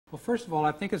Well, first of all,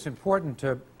 I think it's important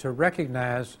to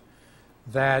recognize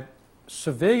that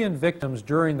civilian victims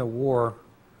during the war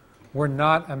were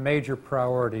not a major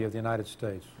priority of the United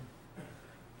States.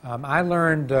 I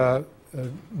learned,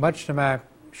 much to my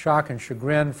shock and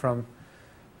chagrin, from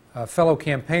a fellow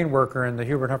campaign worker in the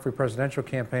Hubert Humphrey presidential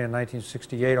campaign in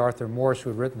 1968, Arthur Morse,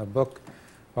 who had written a book,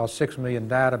 While 6 Million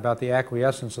Died, about the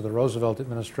acquiescence of the Roosevelt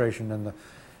administration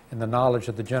in the knowledge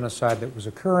of the genocide that was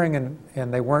occurring,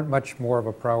 and they weren't much more of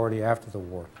a priority after the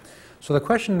war. So the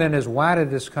question then is, why did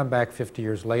this come back 50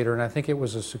 years later? And I think it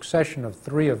was a succession of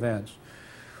 3 events,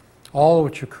 all of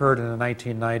which occurred in the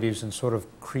 1990s and sort of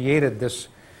created this,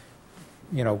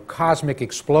 cosmic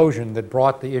explosion that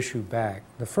brought the issue back.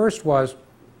 The first was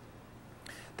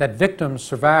that victims,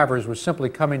 survivors, were simply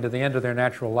coming to the end of their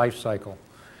natural life cycle.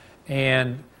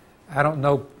 And I don't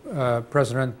know,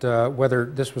 President, whether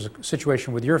this was a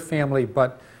situation with your family,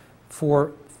 but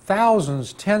for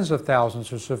thousands, tens of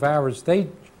thousands of survivors,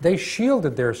 they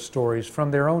shielded their stories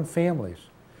from their own families.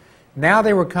 Now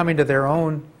they were coming to their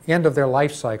own end of their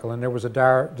life cycle, and there was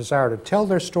a desire to tell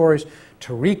their stories,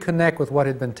 to reconnect with what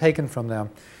had been taken from them.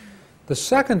 The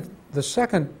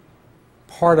second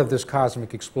part of this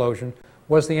cosmic explosion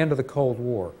was the end of the Cold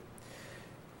War.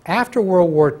 After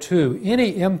World War II,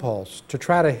 any impulse to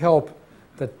try to help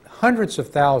the hundreds of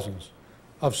thousands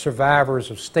of survivors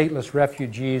of stateless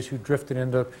refugees who drifted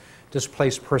into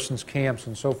displaced persons camps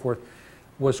and so forth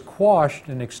was quashed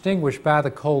and extinguished by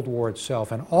the Cold War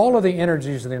itself. And all of the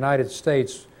energies of the United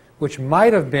States, which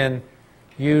might have been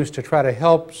used to try to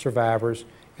help survivors,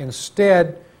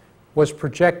 instead was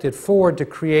projected forward to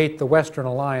create the Western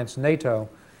Alliance, NATO,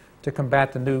 to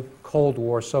combat the new Cold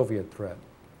War Soviet threat.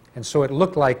 And so it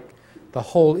looked like the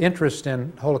whole interest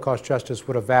in Holocaust justice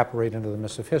would evaporate into the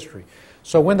mist of history.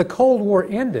 So when the Cold War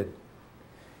ended,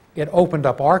 it opened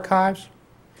up archives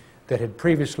that had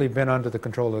previously been under the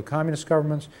control of the communist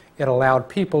governments. It allowed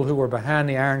people who were behind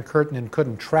the Iron Curtain and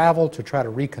couldn't travel to try to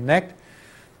reconnect.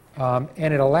 And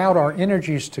it allowed our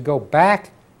energies to go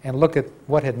back and look at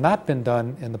what had not been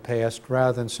done in the past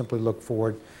rather than simply look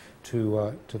forward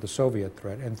to the Soviet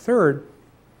threat. And third,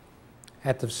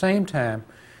 at the same time,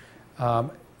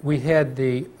 we had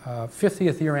the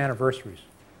 50th year anniversaries,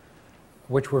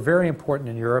 which were very important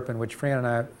in Europe and which Fran and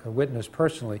I witnessed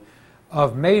personally,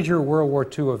 of major World War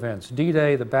II events: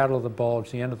 D-Day, the Battle of the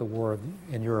Bulge, the end of the war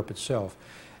in Europe itself.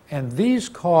 And these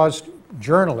caused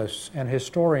journalists and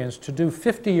historians to do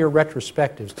 50-year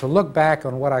retrospectives, to look back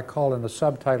on what I call in the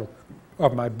subtitle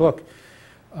of my book,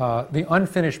 The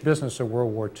Unfinished Business of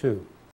World War II.